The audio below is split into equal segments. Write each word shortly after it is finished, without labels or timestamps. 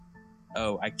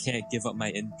oh, I can't give up my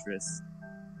interests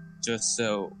just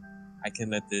so I can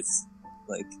let this,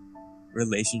 like,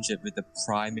 relationship with the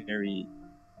primary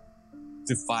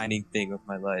defining thing of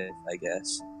my life, I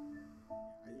guess.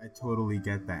 I totally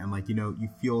get that. And, like, you know, you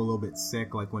feel a little bit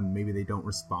sick, like, when maybe they don't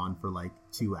respond for, like,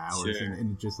 2 hours. Sure.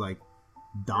 And it just, like,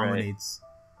 dominates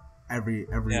every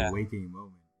waking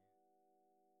moment.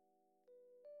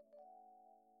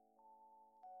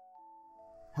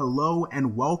 Hello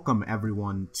and welcome,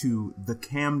 everyone, to the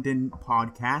Camden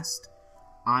Podcast.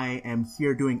 I am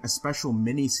here doing a special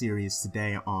mini-series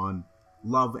today on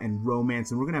love and romance,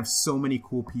 and we're going to have so many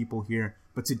cool people here.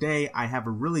 But today, I have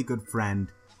a really good friend,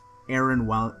 Aaron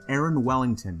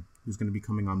Wellington, who's going to be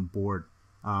coming on board.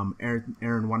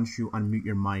 Aaron, why don't you unmute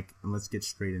your mic, and let's get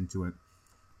straight into it.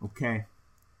 Okay.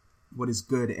 What is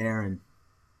good, Aaron?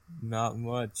 Not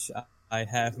much. I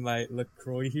have my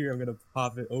LaCroix here. I'm going to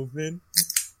pop it open.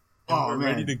 Oh, man.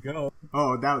 Ready to go.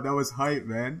 Oh, that was hype,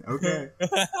 man. Okay.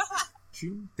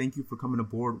 Thank you for coming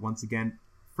aboard once again.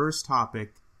 First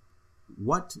topic,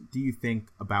 what do you think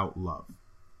about love?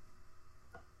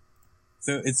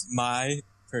 So it's my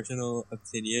personal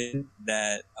opinion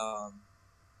that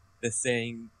the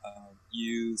saying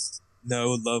you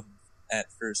know love at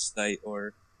first sight,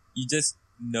 or you just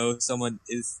know someone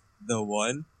is the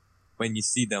one when you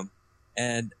see them.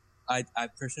 And I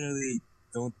personally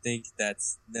don't think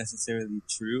that's necessarily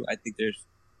true. I think there's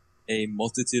a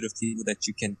multitude of people that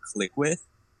you can click with.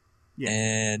 Yeah.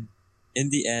 And in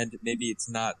the end, maybe it's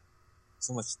not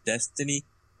so much destiny,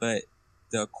 but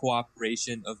the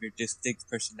cooperation of your distinct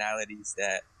personalities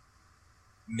that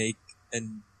make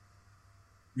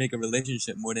a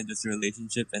relationship more than just a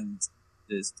relationship and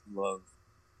just love.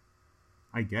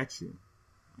 I get you.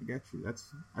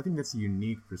 I think that's a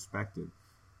unique perspective.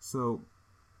 So,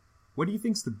 what do you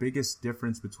think is the biggest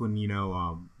difference between,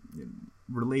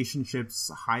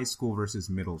 relationships, high school versus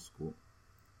middle school?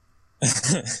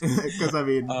 Because, I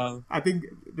mean, I think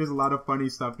there's a lot of funny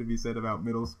stuff to be said about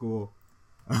middle school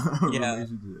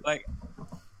relationships. Like,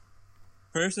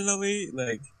 personally,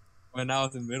 like, when I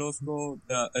was in middle school,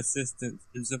 the assistant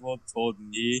principal told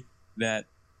me that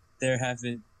there have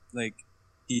been, like,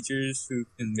 teachers who've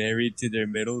been married to their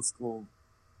middle school,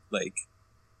 like,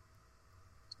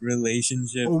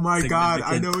 relationship. Oh my god,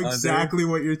 I know exactly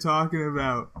what you're talking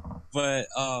about. But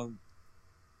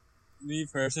me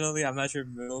personally, I'm not sure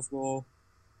middle school.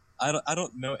 I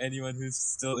don't know anyone who's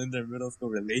still in their middle school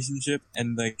relationship,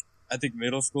 and like I think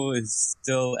middle school is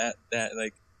still at that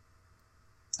like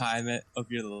time of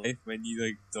your life when you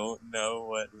like don't know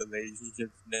what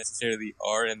relationships necessarily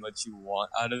are and what you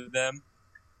want out of them.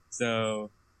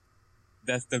 So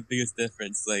that's the biggest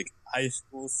difference. Like high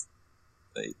school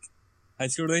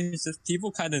relationships,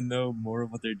 people kind of know more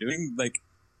of what they're doing. Like,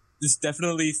 it's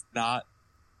definitely not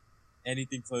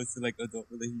anything close to like adult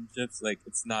relationships. Like,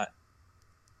 it's not.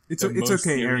 It's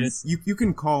okay, Aaron. You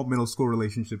can call middle school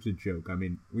relationships a joke. I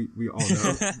mean, we all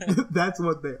know that's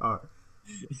what they are.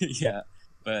 Yeah,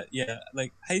 but yeah,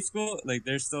 like high school, like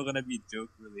there's still gonna be joke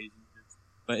relationships,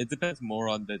 but it depends more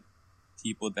on the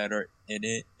people that are in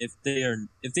it. If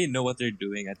they know what they're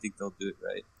doing, I think they'll do it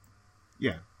right.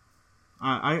 Yeah.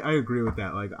 I agree with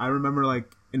that. Like, I remember,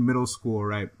 like, in middle school,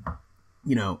 right,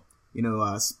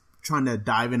 trying to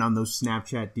dive in on those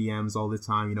Snapchat DMs all the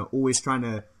time, always trying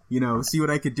to, see what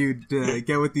I could do to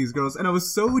get with these girls. And I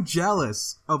was so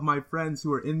jealous of my friends who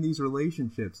were in these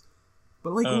relationships.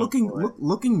 But, like,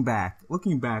 looking back,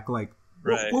 like,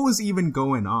 right. What was even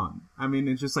going on? I mean,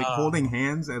 it's just, like, holding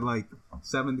hands at, like,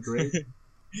 7th grade.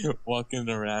 Walking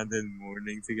around in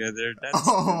mourning together.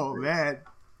 Man.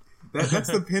 That's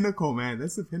the pinnacle, man.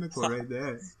 That's the pinnacle right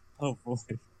there. Oh, boy.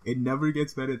 It never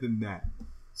gets better than that.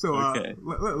 So, okay.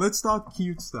 Let's talk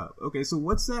cute stuff. Okay, so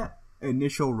what's that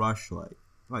initial rush like?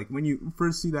 Like, when you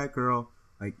first see that girl,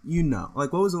 like,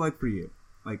 Like, what was it like for you?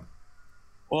 Like,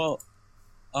 well,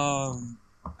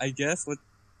 I guess what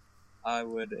I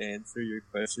would answer your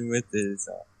question with is,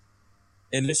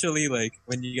 initially, like,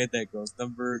 when you get that girl's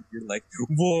number, you're like,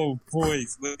 whoa,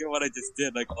 boys, look at what I just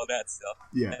did, like, all that stuff.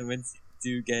 Yeah. And when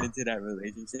to get into that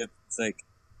relationship, it's like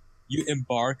you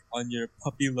embark on your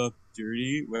puppy love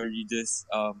journey where you just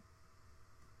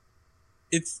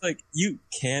it's like you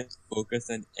can't focus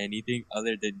on anything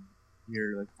other than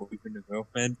your like boyfriend or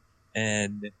girlfriend,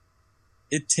 and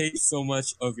it takes so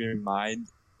much of your mind.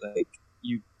 Like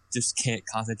you just can't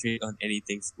concentrate on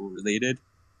anything school related.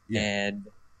 Yeah. And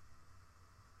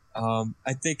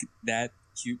I think that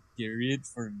cute period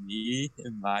for me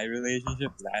in my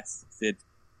relationship lasted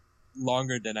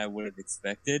longer than I would have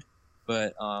expected,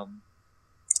 but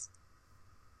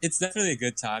it's definitely a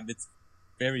good time. It's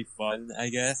very fun, I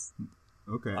guess.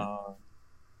 Okay.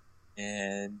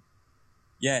 and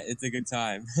yeah, it's a good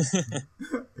time.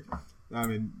 I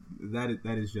mean, that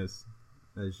is just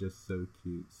so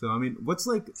cute. So I mean, what's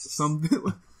some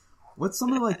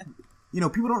of like,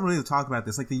 people don't really talk about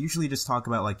this. Like they usually just talk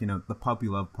about like, the puppy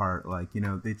love part. Like,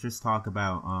 they just talk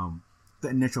about the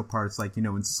initial parts, like,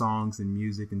 in songs and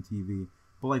music and TV.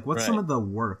 But like, what's some of the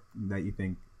work that you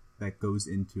think that goes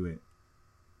into it?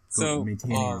 So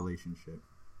maintaining a relationship.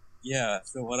 Yeah.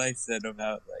 So what I said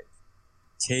about like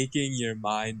taking your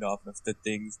mind off of the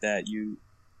things that you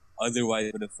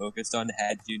otherwise would have focused on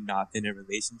had you not been in a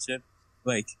relationship,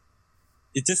 like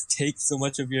it just takes so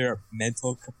much of your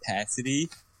mental capacity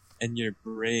and your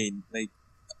brain. Like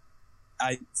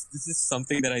this is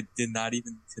something that I did not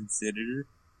even consider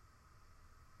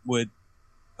would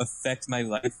affect my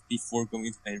life before going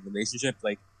into my relationship.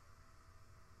 Like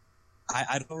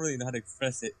I don't really know how to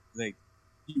express it. Like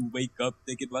you wake up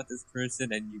thinking about this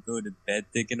person and you go to bed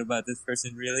thinking about this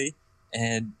person, really,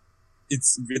 and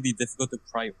it's really difficult to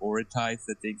prioritize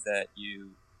the things that you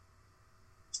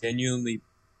genuinely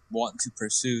want to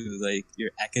pursue, like your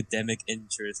academic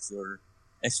interests or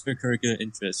extracurricular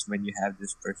interests, when you have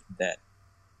this person that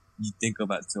you think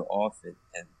about so often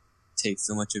and takes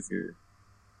so much of your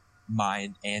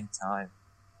mind and time.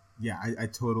 Yeah, I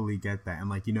totally get that. And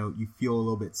like, you feel a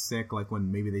little bit sick, like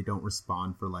when maybe they don't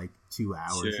respond for like 2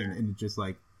 hours, Sure. and it just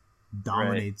like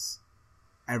dominates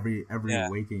every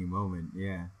waking moment.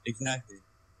 Yeah, exactly.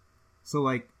 So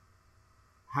like,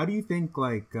 how do you think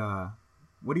like,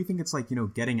 what do you think it's like,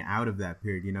 getting out of that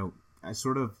period,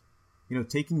 sort of,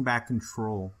 taking back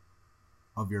control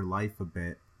of your life a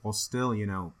bit while still,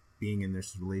 being in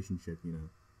this relationship,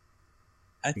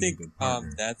 I think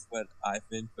that's what I've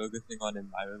been focusing on in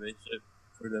my relationship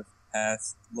for the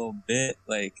past little bit.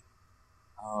 Like,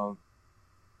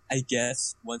 I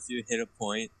guess once you hit a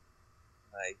point,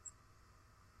 like,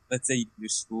 let's say you're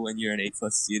school and you're an A+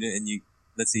 student and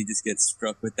let's say you just get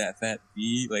struck with that fat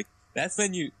B, like, that's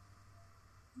when you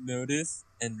notice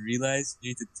and realize you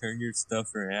need to turn your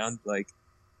stuff around. Like,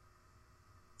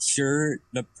 sure,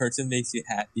 the person makes you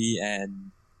happy and,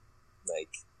 like,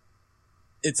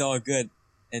 it's all good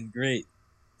and great,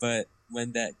 but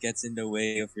when that gets in the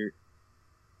way of your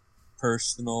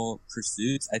personal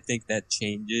pursuits, I think that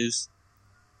changes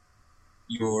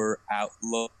your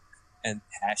outlook and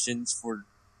passions for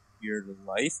your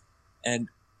life. And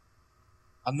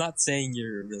I'm not saying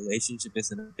your relationship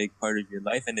isn't a big part of your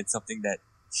life and it's something that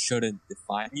shouldn't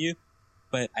define you,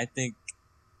 but I think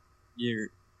your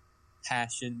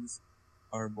passions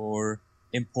are more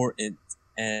important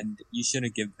and you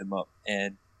shouldn't give them up.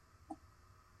 And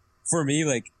for me,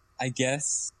 like, I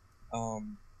guess,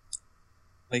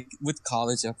 like with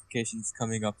college applications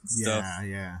coming up and stuff.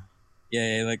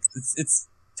 Yeah, like it's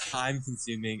time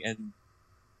consuming, and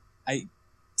I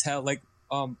tell like,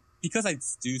 because I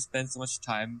do spend so much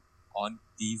time on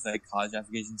these like college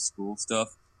application school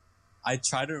stuff, I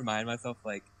try to remind myself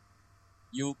like,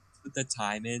 you'll put the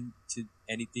time in to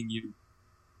anything you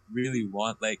really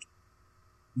want. Like,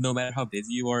 no matter how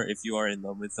busy you are, if you are in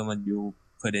love with someone, you'll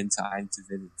put in time to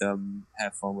visit them,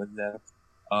 have fun with them.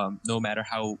 No matter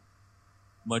how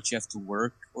much you have to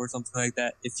work or something like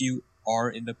that, if you are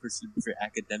in the pursuit of your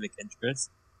academic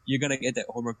interests, you're gonna get that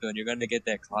homework done. You're gonna get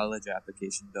that college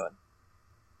application done.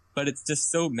 But it's just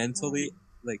so mentally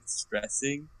like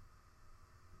stressing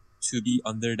to be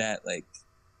under that like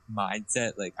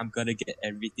mindset. Like, I'm gonna get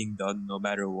everything done no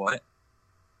matter what.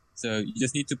 So you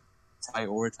just need to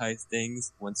prioritize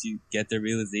things once you get the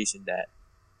realization that,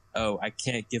 oh, I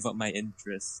can't give up my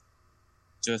interests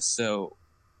just so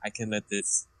I can let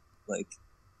this like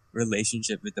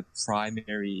relationship with the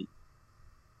primary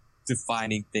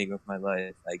defining thing of my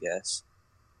life, I guess.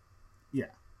 Yeah.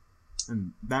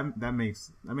 And that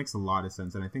makes a lot of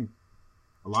sense. And I think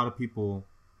a lot of people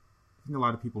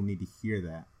need to hear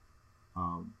that.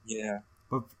 Yeah.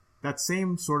 But that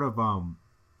same sort of,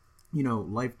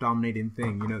 life dominating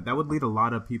thing, that would lead a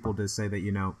lot of people to say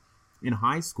that, in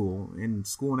high school, in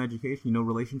school and education,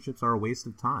 relationships are a waste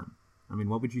of time. I mean,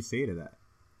 what would you say to that?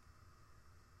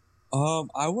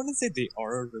 I wouldn't say they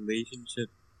are a relationship.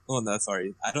 Oh, no,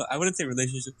 sorry. I wouldn't say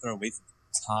relationships are a waste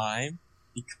of time,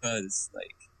 because,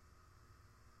 like,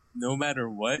 no matter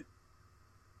what,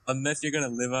 unless you're gonna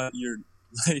live out your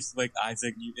life like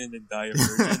Isaac Newton and die a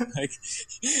virgin,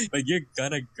 like you're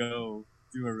gonna go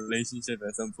through a relationship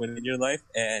at some point in your life,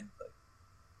 and like,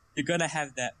 you're gonna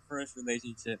have that first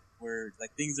relationship where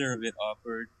like things are a bit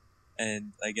awkward,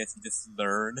 and I guess you just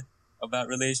learn about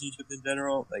relationships in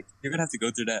general. Like, you're gonna have to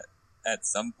go through that at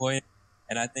some point,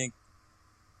 and I think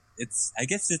it's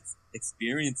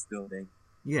experience building.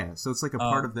 Yeah, so it's like a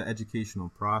part of the educational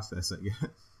process, I guess.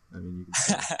 I mean, you could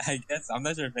say. I guess I'm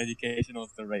not sure if educational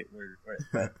is the right word for it,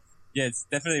 but yeah, it's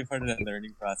definitely part of that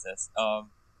learning process.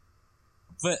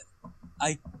 But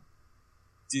I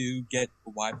do get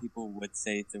why people would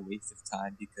say it's a waste of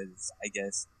time, because I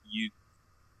guess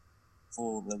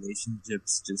youthful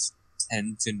relationships just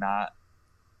tend to not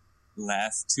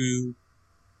last too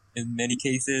in many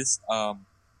cases.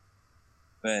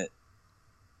 But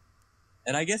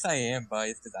and I guess I am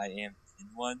biased because I am in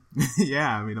one.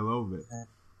 Yeah, I mean a little bit.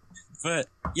 But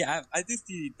yeah, I do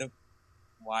see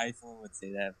why someone would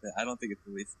say that, but I don't think it's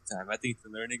a waste of time. I think it's a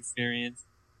learning experience,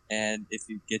 and if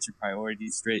you get your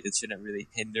priorities straight, it shouldn't really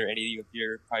hinder any of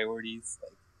your priorities.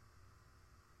 Like,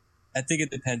 I think it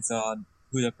depends on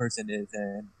who the person is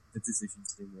and the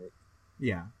decisions they make.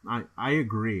 Yeah, I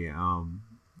agree.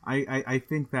 I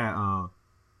think that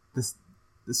this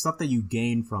the stuff that you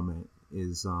gain from it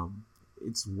is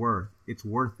it's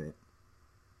worth it.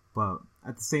 But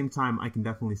at the same time, I can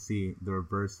definitely see the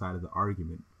reverse side of the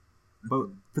argument. But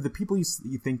for the people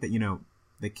you think that, you know,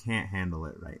 they can't handle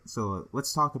it, right? So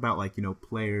let's talk about, like, you know,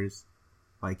 players,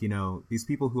 like, you know, these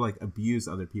people who, like, abuse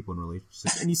other people in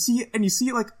relationships. And you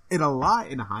see like it a lot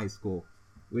in high school,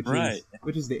 which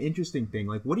is the interesting thing.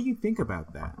 Like, what do you think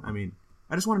about that? I mean,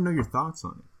 I just want to know your thoughts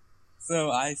on it.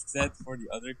 So I said for the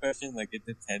other question, like, it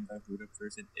depends on who the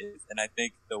person is, and I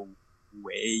think the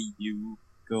way you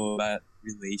go about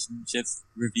relationships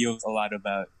reveals a lot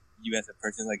about you as a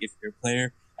person. Like, if you're a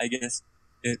player, I guess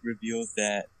it reveals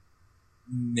that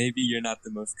maybe you're not the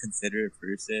most considerate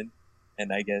person,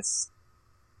 and I guess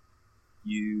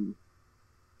you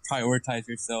prioritize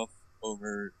yourself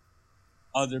over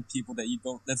other people that you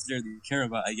don't necessarily care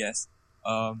about, I guess.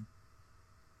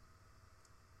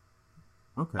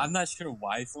 Okay. I'm not sure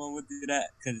why someone would do that,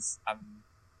 because I'm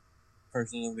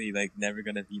personally, like, never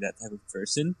gonna be that type of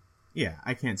person. Yeah,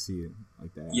 I can't see it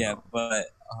like that. Yeah,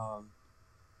 but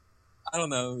I don't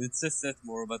know. It's just that's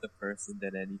more about the person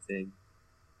than anything,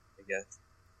 I guess.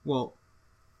 Well,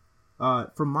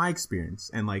 from my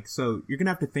experience, and like, so you're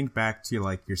gonna have to think back to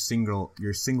like your single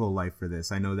life for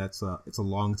this. I know it's a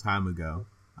long time ago.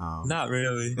 Not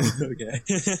really. Okay.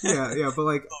 yeah, but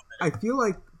like, I feel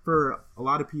like for a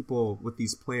lot of people with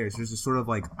these players, there's a sort of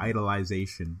like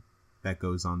idolization that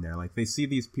goes on there. Like, they see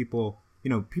these people,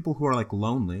 you know, people who are like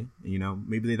lonely, you know,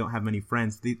 maybe they don't have many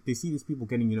friends. They see these people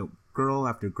getting, you know, girl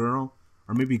after girl,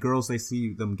 or maybe girls, they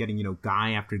see them getting, you know,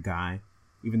 guy after guy,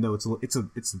 even though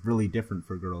it's really different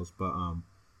for girls. But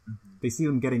they see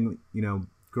them getting, you know,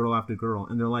 girl after girl,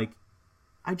 and they're like,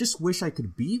 I just wish I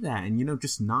could be that, and, you know,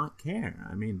 just not care.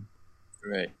 I mean,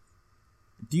 right.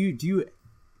 Do you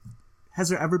has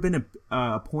there ever been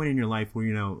a point in your life where,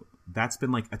 you know, that's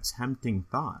been like a tempting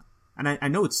thought? And I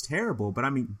know it's terrible, but I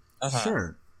mean,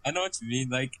 sure. I know what you mean.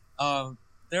 Like,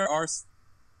 there are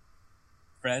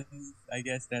friends, I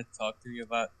guess, that talk to me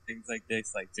about things like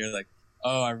this. Like, they're like,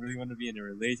 oh, I really want to be in a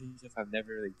relationship. I've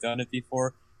never really done it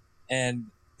before. And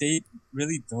they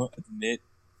really don't admit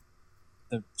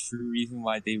the true reason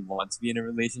why they want to be in a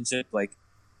relationship. Like,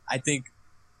 I think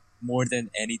more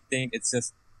than anything, it's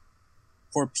just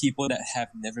for people that have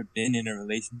never been in a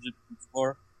relationship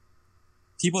before.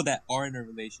 People that are in a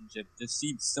relationship just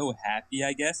seem so happy,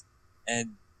 I guess,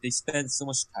 and they spend so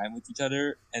much time with each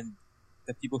other. And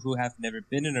the people who have never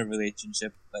been in a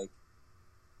relationship, like,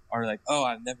 are like, oh,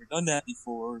 I've never done that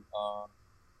before,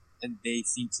 and they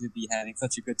seem to be having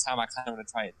such a good time. I kind of want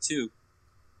to try it too.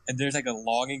 And there's like a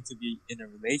longing to be in a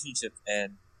relationship,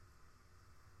 and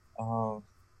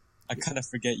I kind of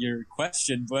forget your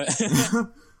question, but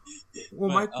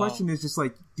well, my question is just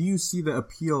like, do you see the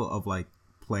appeal of like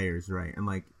players, right? And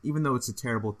like, even though it's a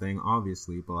terrible thing,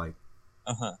 obviously, but like,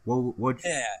 what?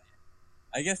 Yeah,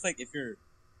 I guess like if you're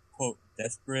quote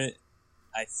desperate,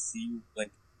 I see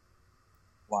like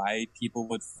why people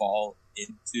would fall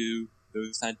into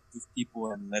those kinds of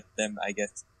people and let them, I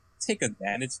guess, take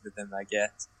advantage of them. I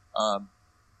guess.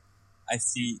 I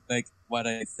see like what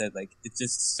I said. Like, it's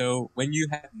just so when you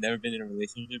have never been in a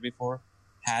relationship before,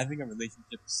 having a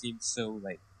relationship seems so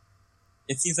like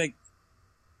it seems like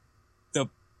the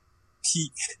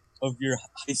peak of your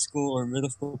high school or middle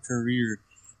school career,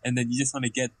 and then you just want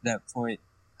to get to that point,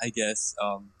 I guess.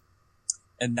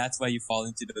 And that's why you fall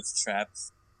into those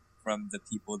traps from the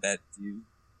people that do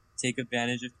take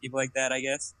advantage of people like that, I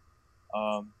guess.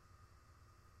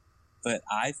 But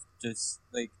I just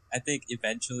like I think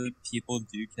eventually people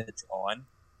do catch on,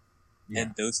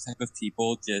 and those type of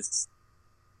people just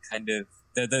kind of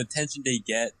the attention they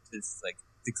get just like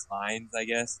declines, I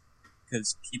guess,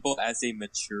 because people as they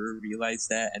mature realize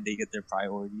that and they get their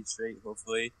priorities straight,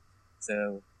 hopefully.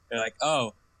 So they're like,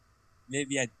 oh,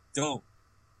 maybe I don't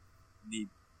need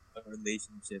a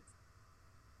relationship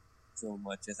so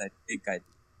much as I think I do.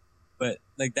 But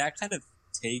like that kind of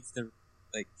takes the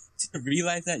like to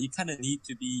realize that you kind of need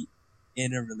to be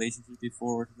in a relationship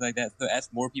before or something like that. So as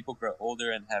more people grow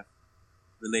older and have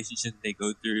relationships they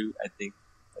go through, I think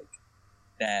like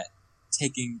that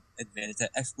taking advantage,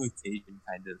 that exploitation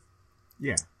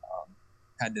Yeah.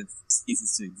 kind of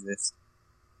ceases to exist.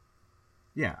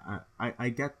 Yeah, I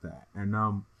get that.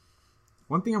 And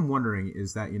one thing I'm wondering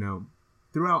is that,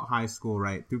 throughout high school,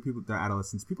 right, through their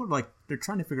adolescence, people are like, they're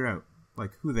trying to figure out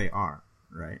like who they are,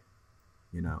 right?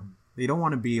 They don't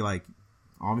want to be like,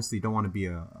 obviously don't want to be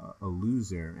a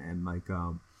loser. And like,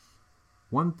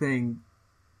 one thing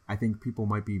I think people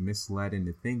might be misled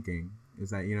into thinking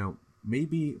is that,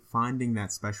 maybe finding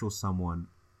that special someone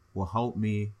will help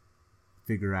me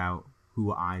figure out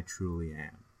who I truly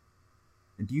am.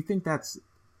 And do you think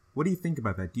what do you think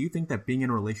about that? Do you think that being in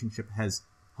a relationship has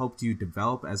helped you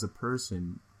develop as a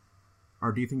person?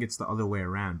 Or do you think it's the other way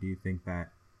around? Do you think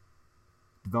that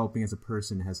developing as a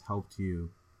person has helped you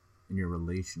in your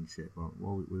relationship? Or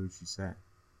what would you say?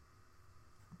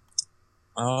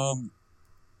 I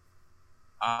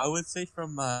would say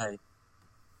from my,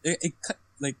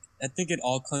 like, I think it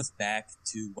all comes back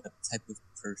to what type of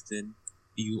person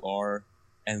you are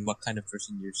and what kind of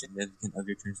person your significant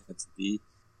other turns out to be.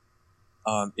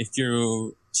 If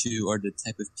you two are the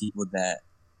type of people that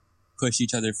push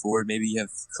each other forward, maybe you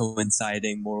have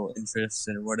coinciding moral interests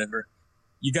and whatever,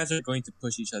 you guys are going to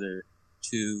push each other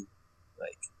to,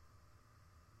 like,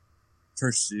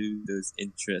 pursue those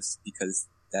interests because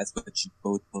that's what you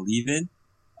both believe in.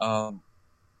 I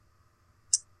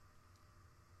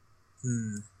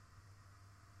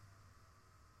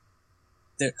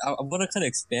want to kind of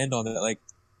expand on that. Like,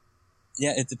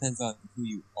 yeah, it depends on who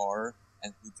you are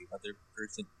and who the other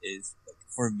person is. Like,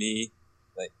 for me,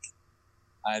 like,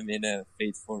 I'm in a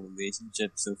faithful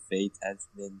relationship, so faith has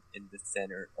been in the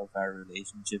center of our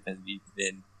relationship, and we've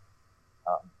been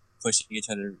pushing each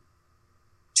other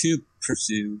to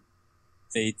pursue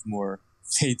faith more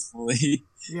faithfully.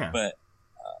 Yeah. But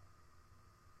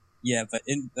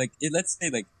in like let's say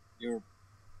like you're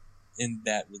in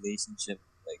that relationship,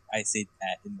 like I say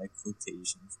that in like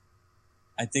quotations.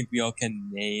 I think we all can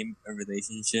name a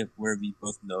relationship where we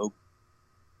both know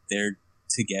they're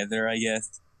together, I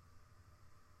guess.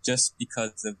 Just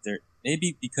because of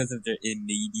maybe because of their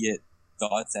immediate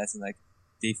thoughts, as in like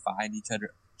they find each other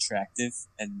attractive,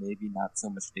 and maybe not so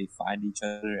much they find each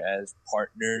other as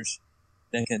partners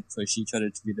that can push each other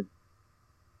to be the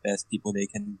best people they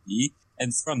can be.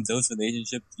 And from those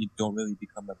relationships, you don't really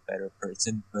become a better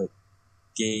person, but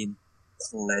gain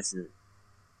pleasure.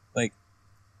 Like,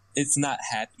 it's not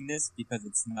happiness because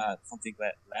it's not something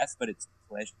that lasts, but it's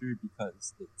pleasure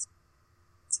because it's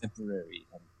temporary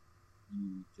and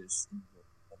you just enjoy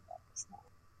them that much more.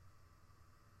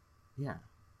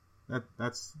 Yeah,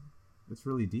 that's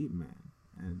really deep, man.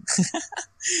 And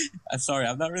I'm sorry,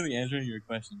 I'm not really answering your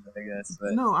question, I guess,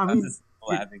 but no, I mean, I'm just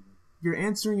blabbing. You're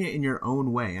answering it in your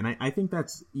own way, and I think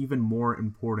that's even more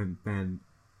important than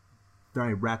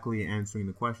directly answering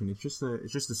the question. It's just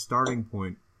a starting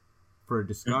point for a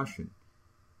discussion.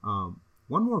 One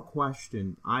more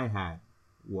question I had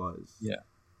was,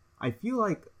 I feel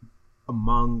like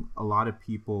among a lot of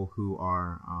people who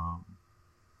are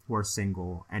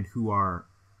single and who are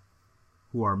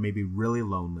maybe really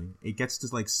lonely, it gets to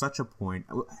like such a point.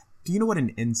 Do you know what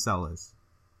an incel is?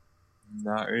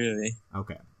 Not really.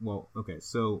 Okay. Well, okay.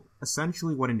 So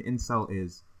essentially what an incel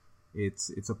is,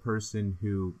 it's a person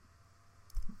who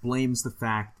blames the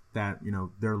fact that,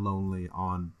 they're lonely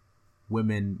on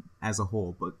women as a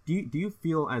whole. But do you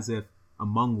feel as if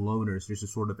among loners there's a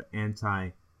sort of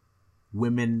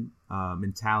anti-women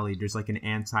mentality? There's like an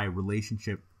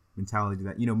anti-relationship mentality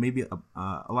that, maybe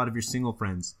a lot of your single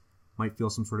friends might feel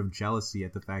some sort of jealousy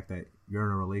at the fact that you're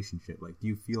in a relationship. Like, do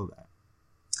you feel that?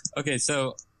 Okay,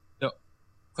 so the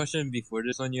question before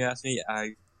this one you asked me,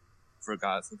 I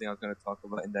forgot something I was going to talk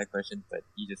about in that question, but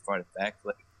you just brought it back.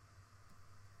 Like,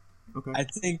 okay. I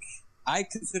think I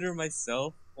consider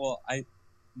myself, I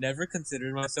never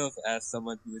considered myself as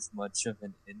someone who is much of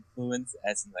an influence,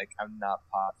 as in, like, I'm not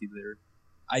popular.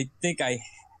 I think I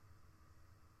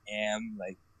am,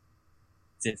 like,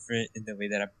 different in the way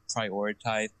that I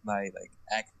prioritize my, like,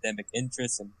 academic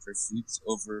interests and pursuits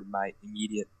over my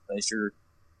immediate pleasure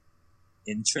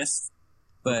interests.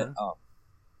 But, okay.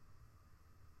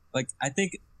 like, I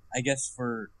guess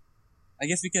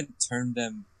we can term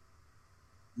them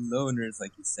loners,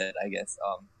 like you said, I guess.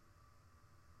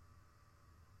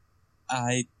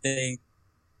 I think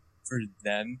for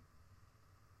them,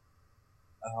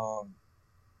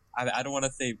 I don't want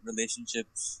to say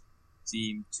relationships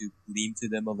seem to lean to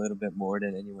them a little bit more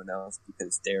than anyone else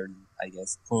because they're, I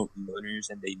guess, quote, loners,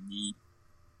 and they need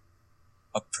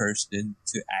a person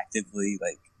to actively,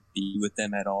 like, be with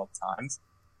them at all times.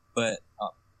 But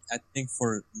I think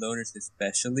for loners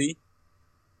especially,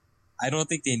 I don't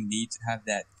think they need to have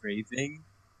that craving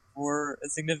for a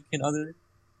significant other,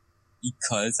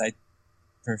 because I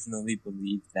personally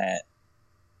believe that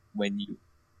when you,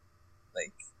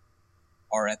 like,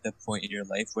 are at the point in your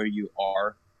life where you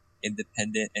are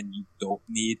independent and you don't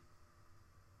need,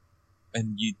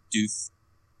 and you do,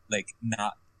 like,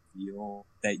 not feel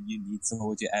that you need someone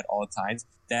with you at all times,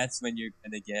 that's when you're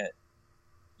gonna get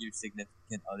your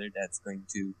significant other that's going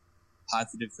to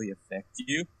positively affect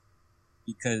you,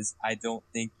 because I don't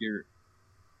think you're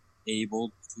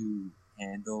able to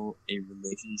handle a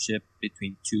relationship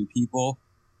between two people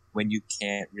when you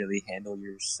can't really handle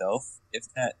yourself, if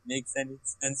that makes any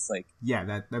sense. Like, yeah,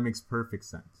 that makes perfect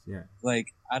sense. Yeah,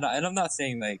 like, and I'm not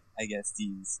saying, like, I guess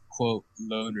these quote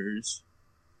loners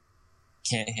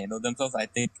can't handle themselves. I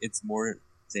think it's more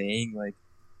saying, like,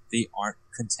 they aren't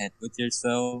content with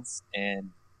themselves,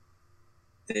 and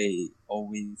they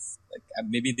always, like,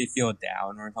 maybe they feel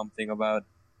down or something about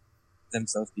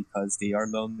themselves because they are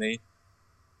lonely.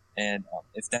 And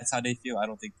if that's how they feel, I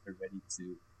don't think they're ready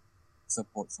to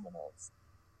support someone else.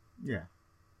 Yeah.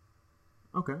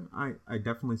 Okay, I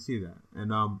definitely see that.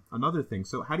 And another thing,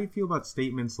 so how do you feel about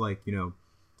statements like,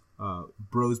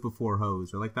 bros before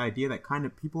hoes, or like the idea that kind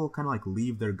of people kind of like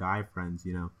leave their guy friends,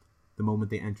 the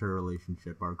moment they enter a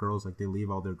relationship, or girls, like, they leave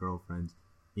all their girlfriends,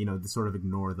 to sort of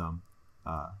ignore them.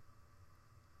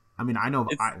 I mean, I know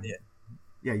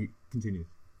yeah, you continue.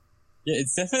 Yeah,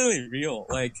 it's definitely real.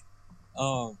 Like,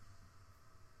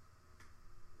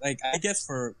 I guess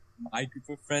for my group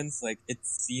of friends, like, it's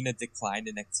seen a decline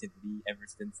in activity ever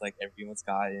since, like, everyone's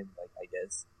gotten, like, I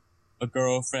guess, a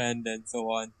girlfriend and so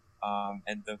on.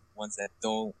 And the ones that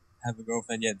don't have a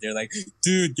girlfriend yet, they're like,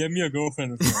 dude, get me a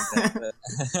girlfriend or something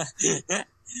like that.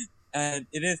 And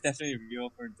it is definitely real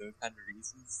for those kind of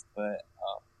reasons, but,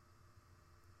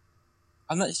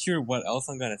 I'm not sure what else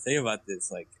I'm gonna say about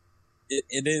this. Like,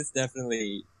 it is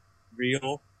definitely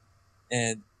real,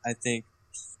 and I think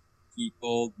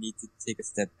people need to take a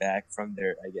step back from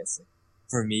their, I guess, like,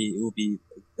 for me, it will be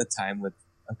like the time with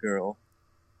a girl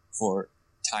for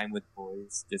time with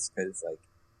boys, just because, like,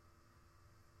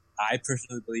 I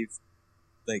personally believe,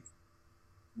 like,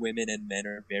 women and men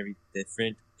are very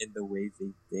different in the ways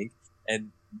they think,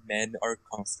 and men are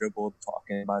comfortable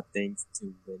talking about things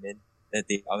to women that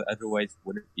they otherwise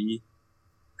wouldn't be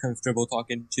comfortable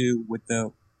talking to with the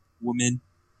woman.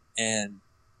 And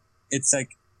it's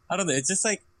like, I don't know, it's just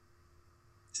like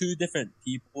two different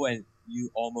people, and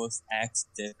you almost act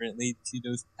differently to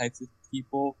those types of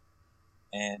people.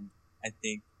 And I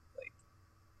think, like,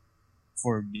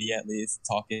 for me at least,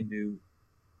 talking to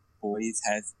boys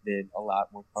has been a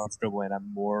lot more comfortable, and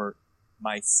I'm more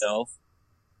myself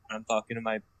when I'm talking to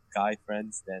my guy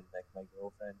friends than, like, my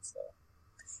girlfriend. So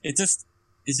it's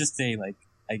just a, like,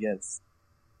 I guess,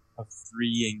 a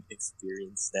freeing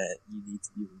experience that you need to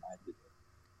be reminded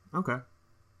of. Okay.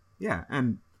 Yeah,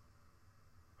 and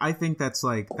I think that's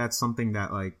something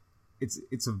that, like,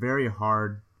 it's a very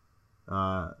hard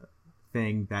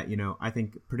thing that, I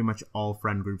think pretty much all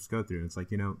friend groups go through. It's like,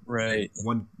 right.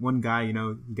 One guy, he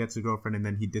gets a girlfriend and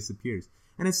then he disappears.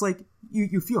 And it's like,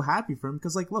 you feel happy for him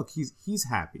because, like, look, he's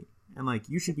happy, and, like,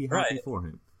 you should be happy for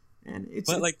him. And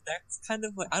like, that's kind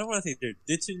of like, I don't want to say they're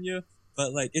ditching you,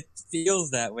 but, like, it feels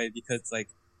that way because, like,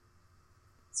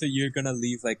 so you're gonna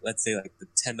leave, like, let's say, like, the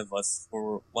 10 of us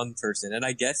for one person, and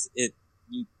I guess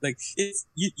you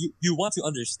want to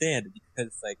understand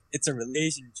because, like, it's a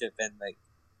relationship, and, like,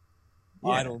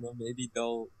 yeah. I don't know, maybe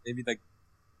like,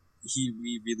 he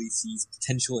really sees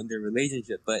potential in their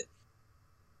relationship, but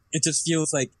it just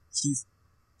feels like he's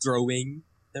throwing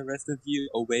the rest of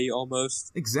you away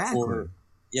almost. Exactly.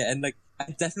 Yeah, and, like,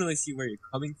 I definitely see where you're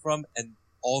coming from, and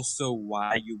also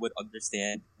why you would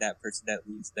understand that person that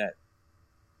leaves that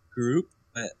group.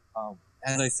 But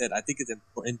as I said, I think it's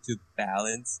important to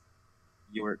balance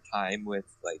your time with,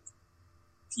 like,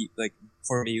 like,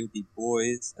 for me it would be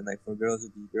boys, and, like, for girls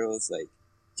it would be girls. Like,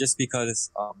 just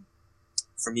because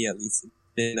for me at least, it's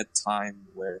been a time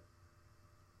where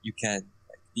you can,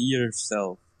 like, be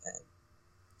yourself and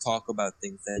talk about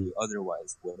things that you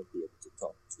otherwise wouldn't be able to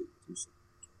talk to.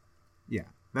 Yeah,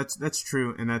 that's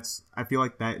true, and I feel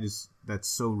like that's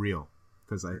so real,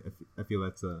 because I feel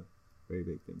that's a very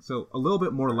big thing. So a little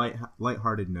bit more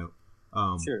lighthearted note.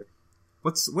 Sure.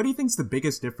 What do you think is the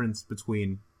biggest difference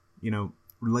between,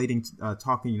 relating to,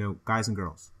 talking, guys and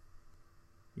girls?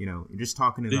 You're just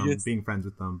talking to them, being friends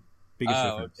with them. Biggest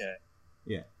difference. Okay.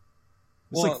 Yeah.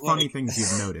 Just like funny things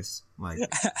you've noticed. Like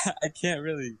I can't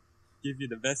really give you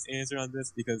the best answer on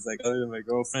this because like other than my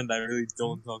girlfriend, I really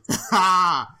don't talk to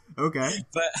her. Okay.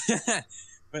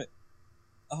 But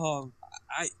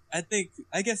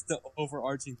I guess the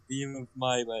overarching theme of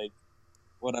my like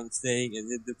what I'm saying is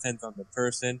it depends on the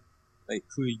person, like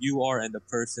who you are and the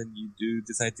person you do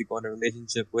decide to go in a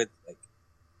relationship with. Like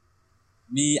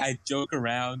me, I joke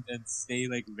around and say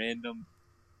like random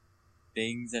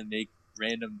things and make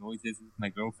random noises with my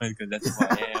girlfriend because that's who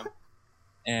I am,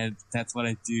 and that's what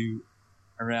I do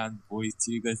around boys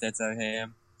too because that's how I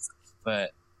am.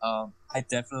 But I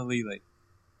definitely like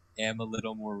am a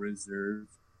little more reserved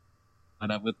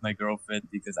when I'm with my girlfriend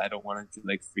because I don't want her to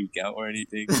like freak out or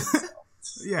anything.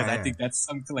 Yeah, I think that's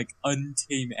some like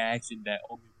untamed action that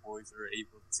only boys are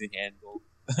able to handle.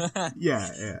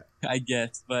 yeah. I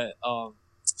guess, but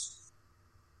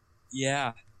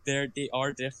yeah, they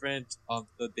are different.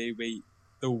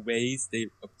 The ways they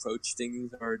approach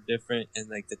things are different, and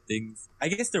like the things, I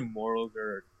guess their morals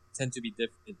tend to be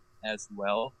different as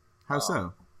well. How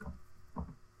so?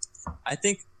 I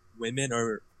think women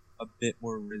are a bit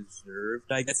more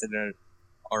reserved, I guess, and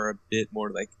are a bit more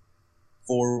like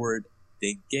forward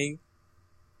thinking.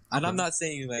 And I'm not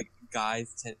saying like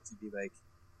guys tend to be like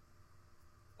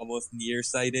almost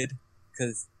nearsighted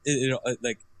because it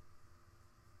like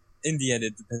in the end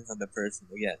it depends on the person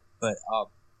again. But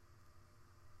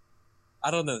I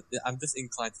don't know. I'm just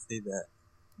inclined to say that.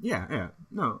 Yeah.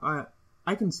 No,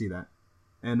 I can see that.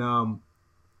 And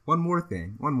one more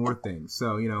thing.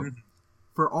 So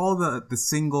for all the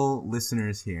single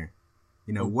listeners here,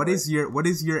 what is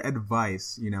your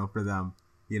advice, for them?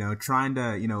 Trying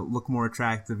to look more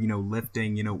attractive,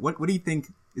 lifting. What do you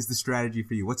think is the strategy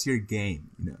for you? What's your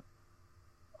game?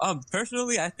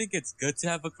 Personally, I think it's good to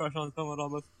have a crush on someone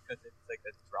almost because it's like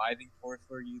a driving force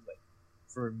for you. Like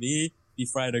for me,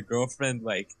 before I had a girlfriend,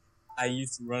 like I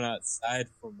used to run outside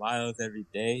for miles every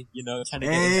day, trying to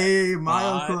get in that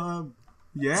mile club.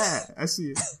 Yeah, I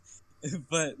see it.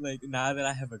 But like now that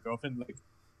I have a girlfriend, like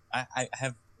I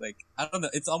have like, I don't know,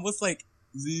 it's almost like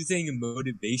losing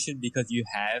motivation because you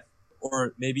have,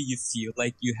 or maybe you feel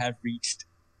like you have reached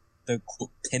the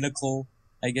pinnacle,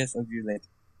 I guess, of your like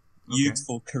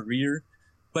youthful career.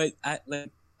 But I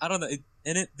don't know,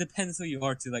 it depends who you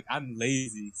are too. Like I'm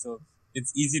lazy, so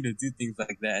it's easy to do things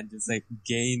like that and just like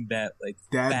gain that like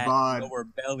dad fat bod lower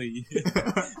belly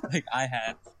like I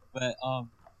had. But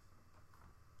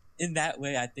in that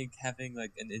way, I think having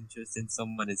like an interest in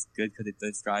someone is good because it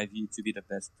does drive you to be the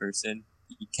best person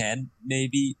you can,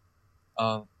 maybe.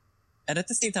 And at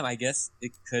the same time, I guess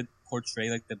it could portray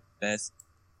like the best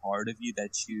part of you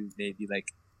that you maybe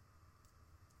like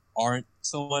aren't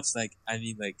so much. Like, I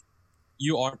mean, like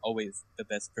you aren't always the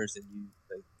best person you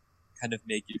like kind of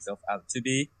make yourself out to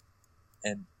be,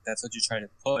 and that's what you try to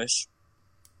push.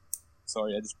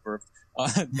 Sorry, I just burped.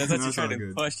 That's what you try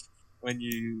to push when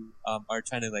you are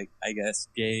trying to like, I guess,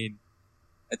 gain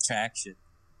attraction.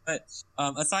 But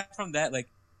aside from that, like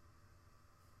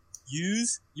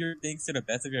use your things to the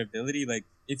best of your ability. Like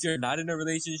if you're not in a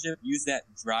relationship, use that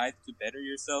drive to better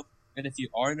yourself. And if you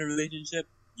are in a relationship,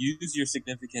 use your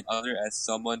significant other as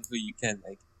someone who you can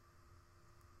like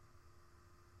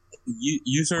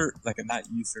use her, like not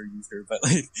use her, but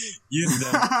like use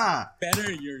them to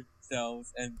better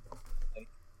yourselves and like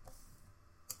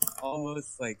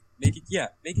almost like make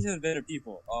each other better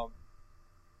people.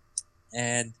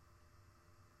 And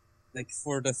like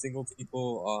for the single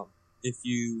people, if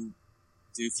you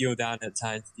do feel down at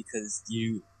times because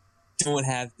you don't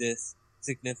have this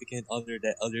significant other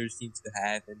that others seem to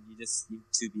have, and you just seem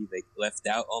to be like left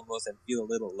out almost and feel a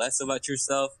little less about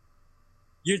yourself,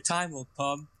 your time will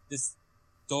come. Just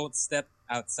don't step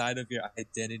outside of your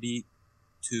identity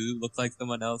to look like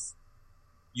someone else.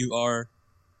 You are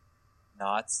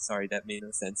not. Sorry, that made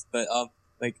no sense. But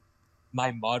like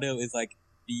my motto is like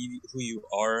be who you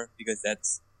are because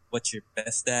that's what you're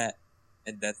best at,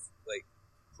 and that's like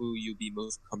who you'll be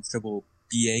most comfortable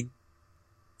being.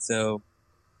 So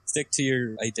stick to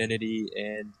your identity,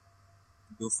 and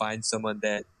you'll find someone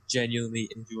that genuinely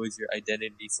enjoys your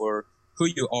identity for who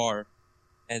you are.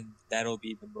 And that'll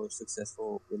be the most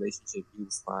successful relationship you'll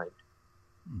find.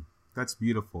 That's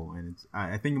beautiful, and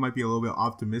I think it might be a little bit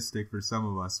optimistic for some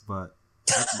of us, but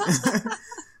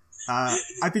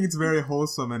I think it's very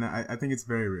wholesome, and I think it's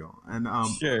very real. And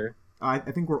sure, I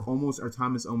think our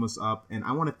time is almost up, and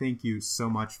I want to thank you so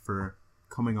much for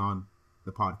coming on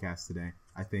the podcast today.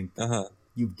 I think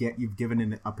you've given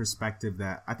in a perspective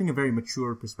that I think a very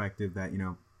mature perspective that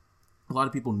a lot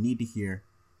of people need to hear.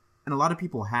 And a lot of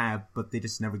people have, but they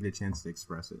just never get a chance to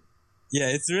express it. Yeah,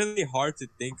 it's really hard to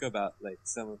think about like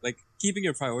someone like keeping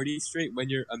your priorities straight when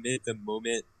you're amid the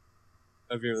moment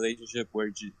of your relationship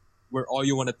where all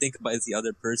you want to think about is the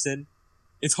other person.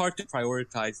 It's hard to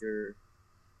prioritize your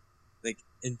like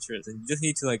interests, and you just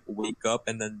need to like wake up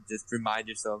and then just remind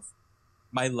yourself,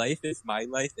 my life is my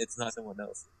life. It's not someone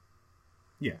else.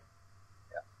 Yeah.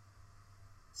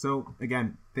 So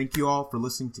again, thank you all for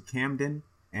listening to Camden,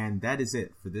 and that is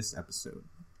it for this episode.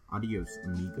 Adios,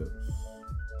 amigos.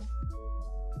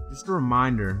 Just a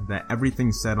reminder that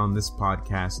everything said on this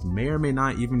podcast may or may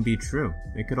not even be true.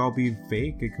 It could all be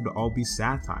fake, it could all be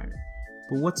satire.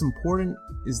 But what's important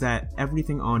is that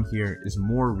everything on here is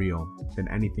more real than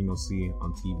anything you'll see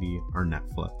on TV or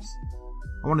Netflix.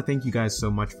 I want to thank you guys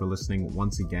so much for listening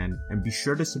once again, and be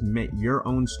sure to submit your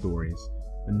own stories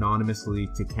anonymously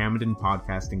to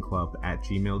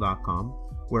camdenpodcastingclub@gmail.com,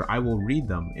 where I will read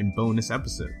them in bonus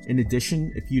episodes. In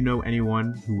addition, if you know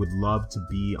anyone who would love to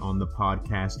be on the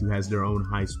podcast who has their own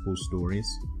high school stories,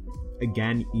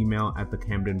 again, email at the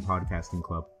Camden Podcasting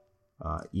Club.